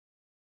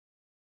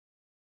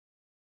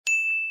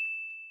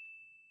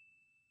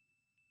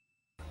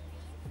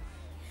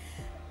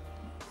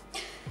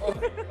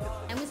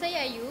Nama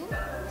saya Ayu,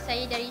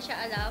 saya dari Shah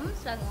Alam,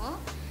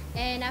 Selangor,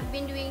 and I've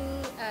been doing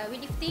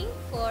weightlifting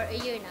for a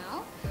year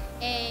now,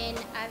 and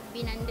I've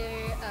been under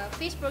a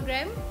phase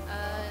program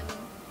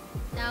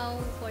now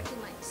for 2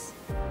 months.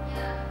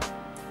 Yeah.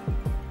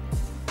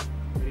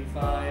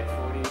 35,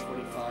 40,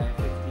 45,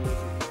 50,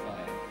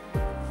 55.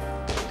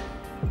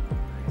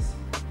 Nice.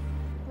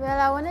 Well,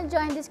 I want to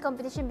join this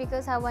competition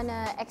because I want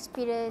to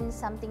experience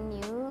something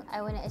new. I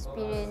want to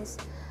experience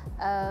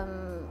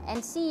and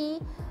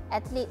see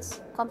athletes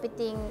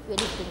competing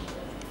weightlifting.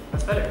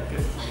 That's better.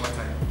 Good. One more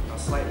time. Now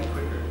slightly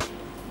quicker.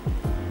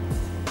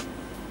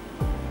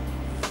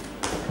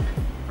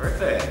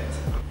 Perfect.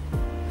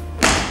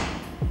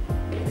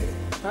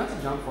 Try to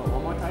jump for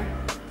one more time.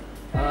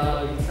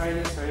 You try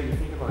this, sorry, you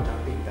think about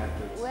jumping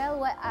backwards. Well,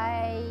 what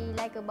I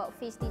like about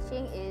face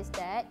teaching is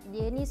that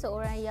dia ni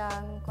seorang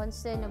yang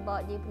concern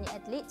about dia punya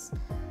athletes.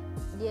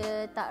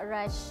 Dia tak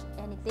rush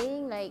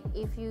anything. Like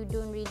if you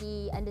don't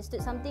really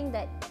understood something,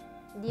 that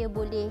dia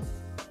boleh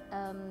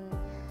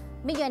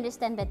make you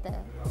understand better.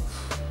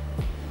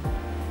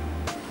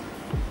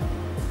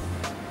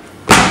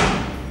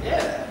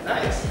 Yeah,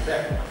 nice.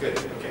 There, good.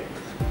 Okay.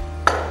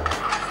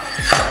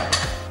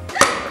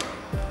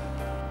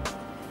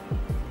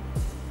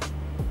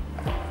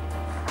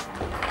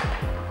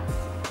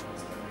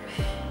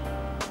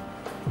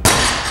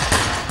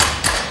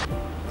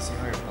 See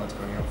how your blood's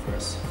going out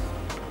first.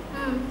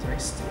 It's very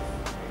stiff.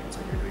 It's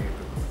like you're doing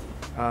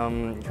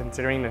it.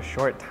 Considering the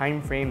short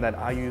time frame that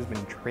Ayu's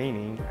been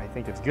training, I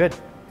think it's good.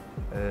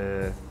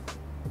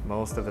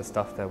 Most of the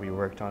stuff that we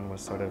worked on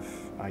was sort of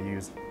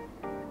Ayu's,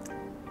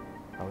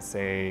 I would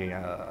say,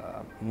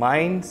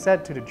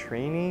 mindset to the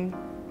training.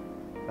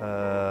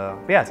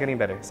 But yeah, it's getting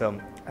better. So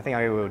I think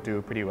Ayu will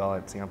do pretty well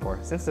at Singapore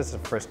since this is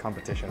the first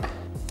competition.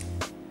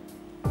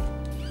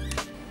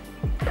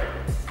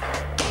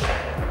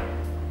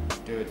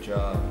 Good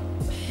job.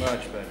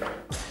 Much better.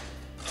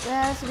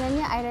 Well,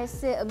 sebenarnya I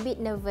rasa a bit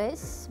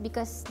nervous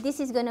because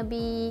this is gonna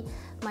be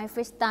my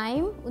first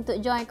time untuk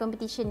join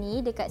competition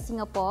ni dekat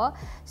Singapore.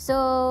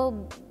 So,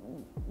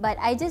 but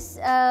I just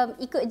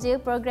ikut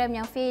je program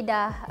yang Faye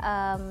dah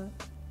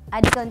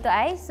adakan untuk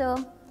I. So,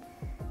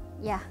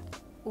 yeah.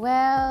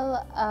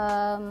 Well,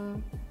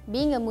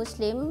 being a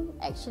Muslim,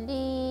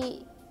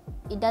 actually,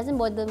 it doesn't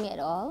bother me at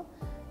all.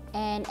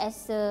 And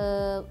as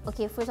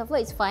okay, first of all,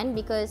 it's fun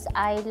because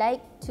I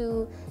like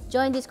to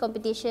join this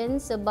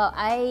competition sebab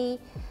I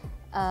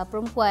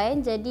perempuan,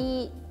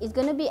 jadi it's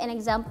gonna be an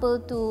example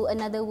to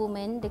another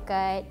woman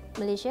dekat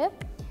Malaysia.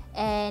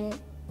 And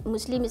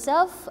Muslim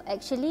itself,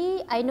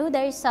 actually, I know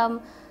there is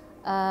some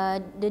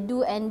the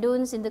do and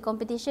don'ts in the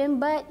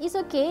competition, but it's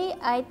okay.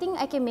 I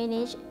think I can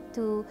manage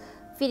to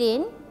fit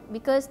in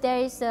because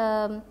there is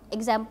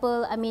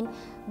example, I mean,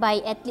 by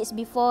athletes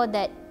before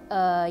that.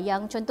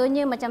 Yang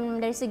contohnya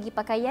macam dari segi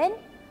pakaian,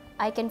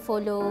 I can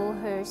follow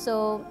her.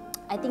 So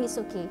I think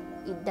it's okay.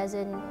 It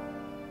doesn't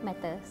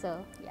matter. So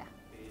yeah.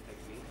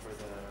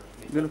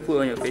 You're gonna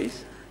put on your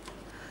face?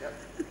 Yep.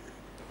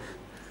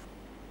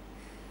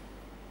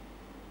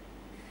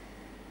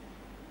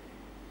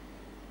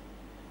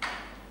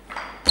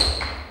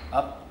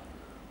 Up.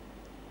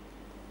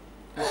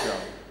 Good job.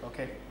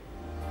 Okay.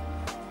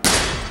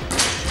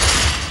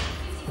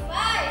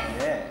 55.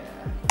 Yeah.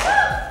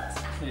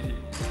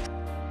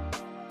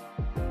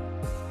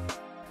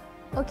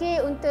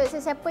 Okay, untuk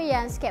sesiapa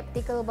yang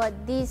skeptical about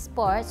this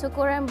sport, so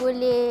korang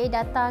boleh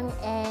datang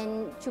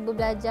and cuba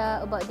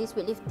belajar about this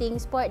weightlifting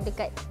sport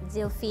dekat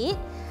Zealfit.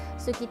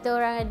 So kita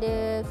orang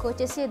ada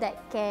coaches here that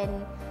can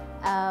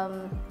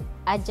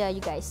ajar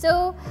you guys.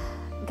 So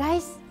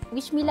guys,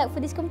 wish me luck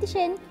for this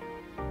competition.